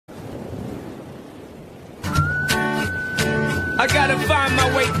I gotta find my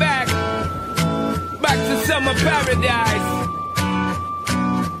way back to summer paradise.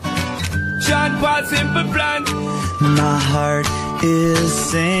 Sean Paul, Simple Plan. My heart is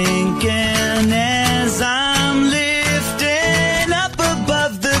sinking as I'm lifting up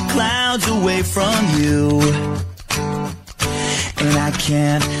above the clouds away from you. And I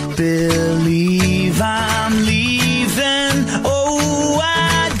can't believe I'm leaving. Oh,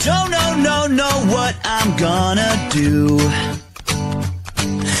 I don't know what I'm gonna do.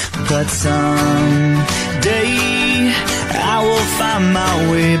 But someday I will find my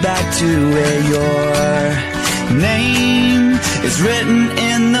way back to where your name is written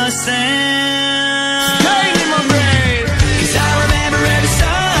in the sand. Pain in my brain. 'Cause I remember every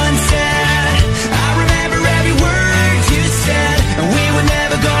sunset, I remember every word you said, and we were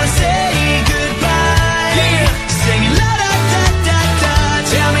never gonna say goodbye. Yeah. Singing la da da da da.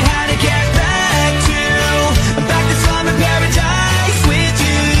 Tell me how to get back to summer paradise with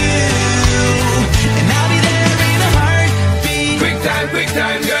you. And I'll be there in a heartbeat. Quick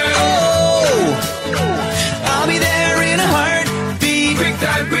time, girl. Oh, I'll be there in a heartbeat. Quick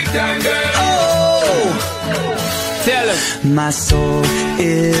time, girl. Oh, Tell him. my soul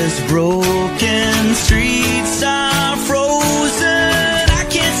is broken, streets are frozen. I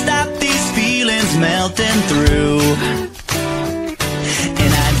can't stop these feelings melting through.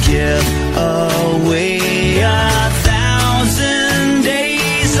 And I'd give away 1,000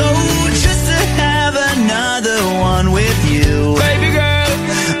 days, oh, just to have another one with you. Baby girl,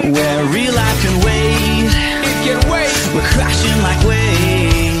 Where real life can wait, it can wait. we're crashing like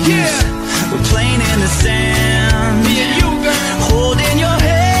waves. Yeah. We're playing in the sand, Me and you, girl. holding your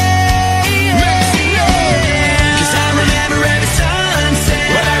hand. Yeah. 'Cause I remember every sunset,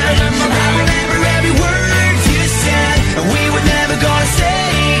 Well, I remember every word you said, and we were never gonna say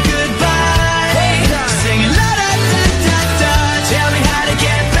goodbye. Singing la da da da da. Tell me how to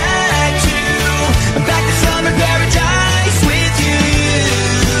get back to summer paradise with you.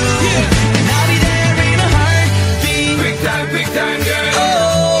 And I'll be there in a heartbeat. Quick time, girl.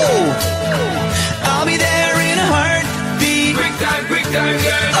 Oh, I'll be there in a heartbeat. Quick time,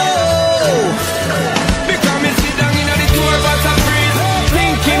 girl. Oh, Because me sit down in the tour bus and breeze,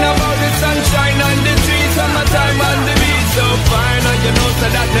 thinking about the sunshine on the trees, summertime on the beach, so fine. And you know so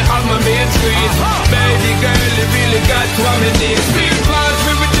that the on my main street. Baby girl, you really got what me need. Speed pass,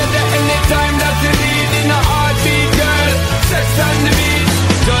 we will get there anytime that you need. In a heartbeat, girl, sex on the beach.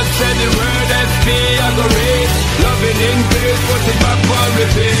 Just say the word SP, I go read. Loving in place, put it back for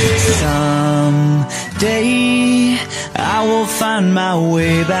repeat. someday I will find my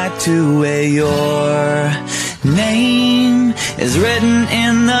way back to where your name is written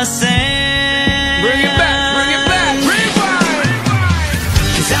in the sand. Bring it back, rewind.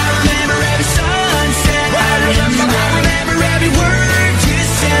 'Cause I remember every sunset, I remember every word you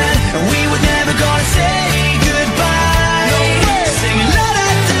said, and we were never gonna say goodbye. No way. Singing la da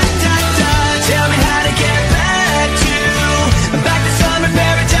da da da. Tell me how to get back to summer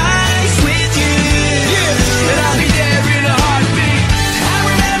paradise with you. Yeah. And I'll be there in a heartbeat. I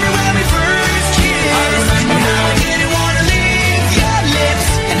remember when we first kissed, I remember and how I when- didn't wanna leave your lips,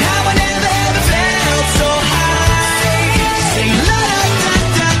 and how I never ever felt so high. Singing la da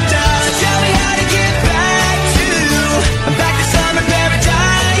da da da. Tell me how to get back to summer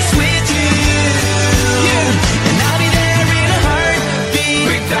paradise with you. Yeah. And I'll be there in a heartbeat.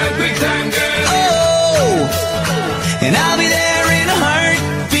 Quick time, girl. Oh, and I'll be there in a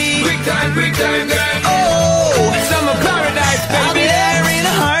heartbeat. Quick time, girl. Oh, Summer paradise, I'll be baby. there in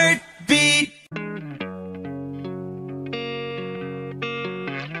a heartbeat.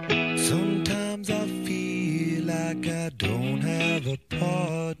 Sometimes I feel like I don't have a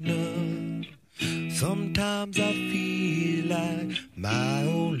partner. Sometimes I feel like my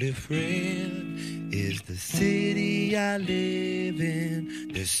only friend is the city I live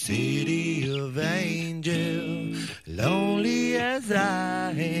in, the city of angels. Lonely as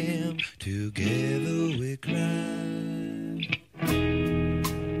I am, together we cry.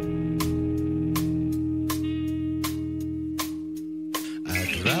 I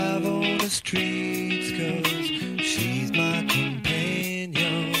drive on the streets 'cause she's my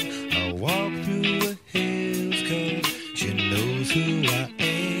companion. I walk through the hills 'cause she knows who I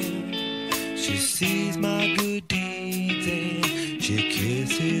am. She sees my good deeds and she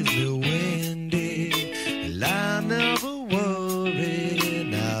kisses me when day. And I never worry,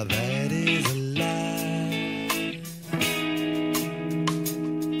 now that is a lie.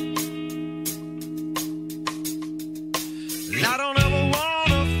 I don't ever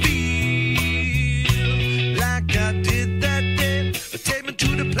wanna feel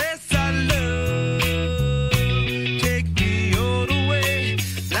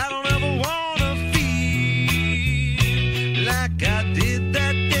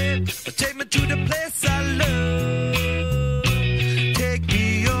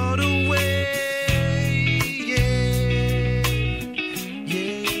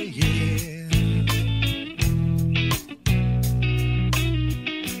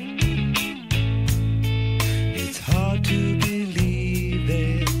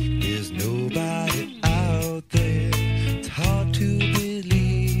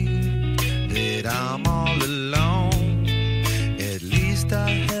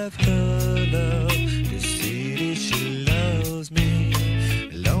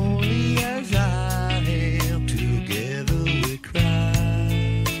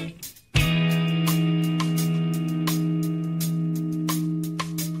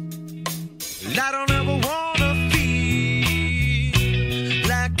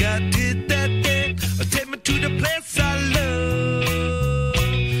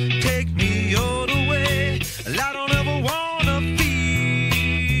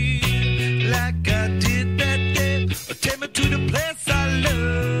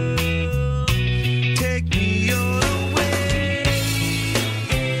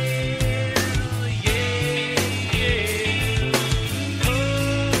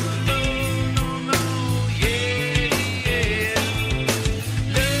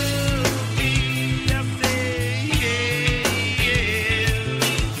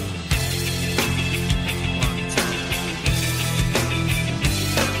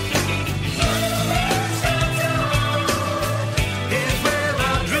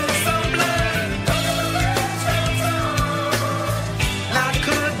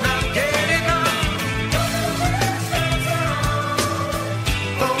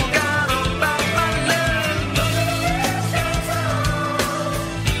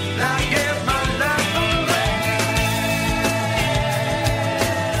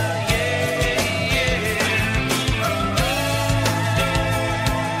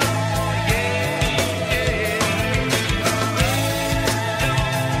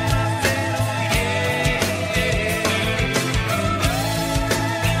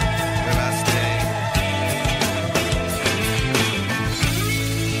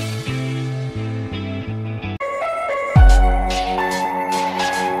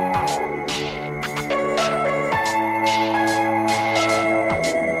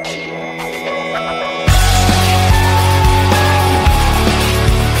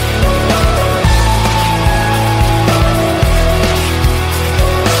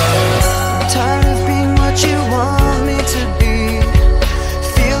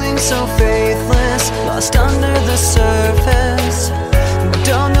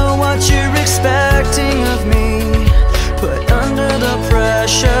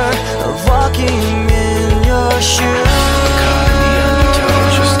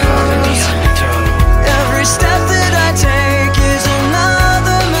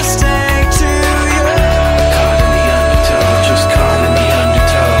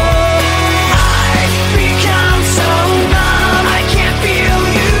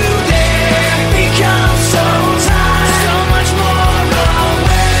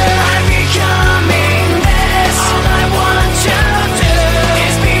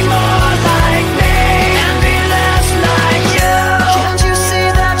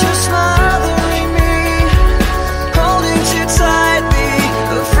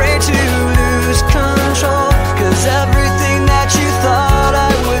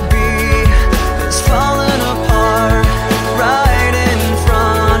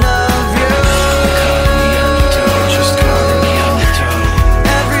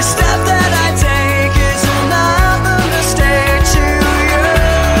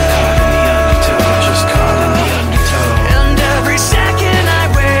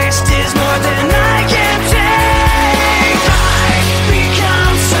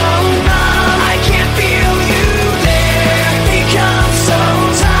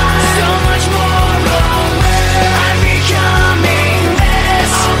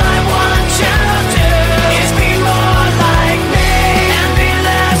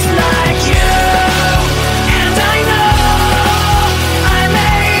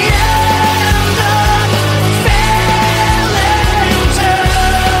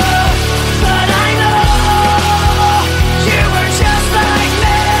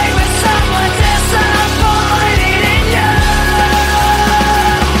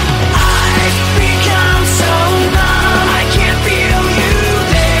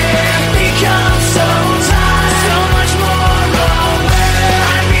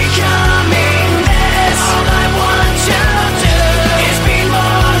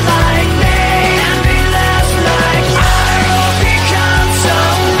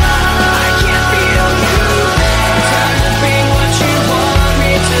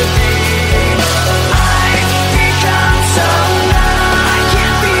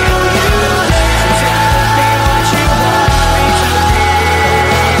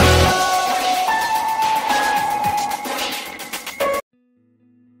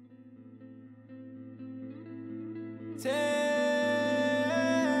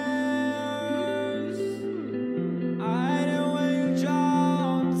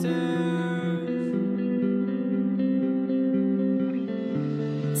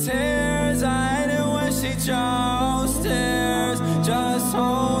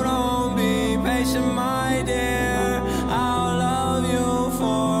hold on, be patient, my dear. I'll love you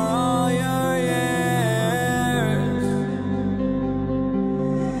for all your years.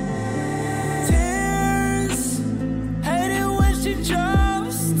 Tears, hate it when she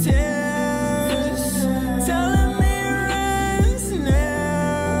drops tears, telling me ends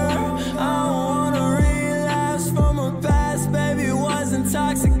near. I don't wanna relapse from a past, baby, was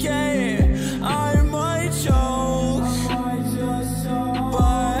intoxicated. I might choke,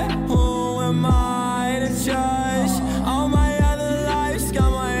 but who am I to judge? All my other lives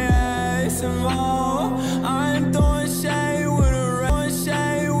got my ass involved. I'm throwing shade with a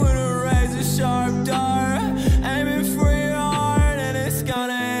razor sharp dart, aiming for your heart, and it's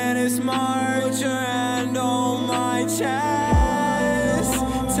gonna hit its mark. Put your hand on my chest,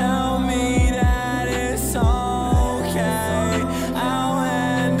 tell me that it's okay. I'll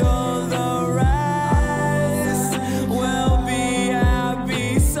handle the rest. We'll be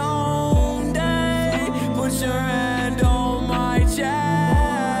happy someday. Put your hand on my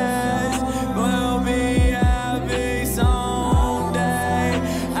chest. We'll be happy someday.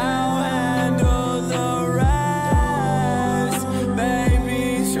 I'll handle the rest. Baby,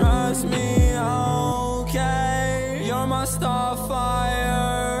 trust me, okay. You're my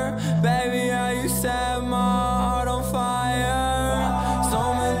starfire, baby. How you set my heart on fire.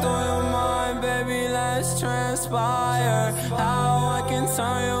 Storming through your mind, baby. Let's transpire. How I can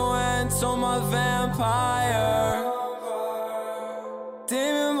turn you into my vampire.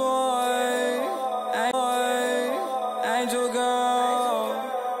 Demon boy, angel girl,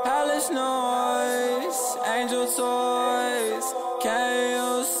 hellish noise, angel toys. Can you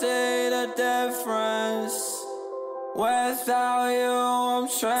see the difference? Without you, I'm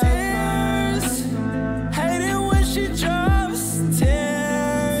trapped.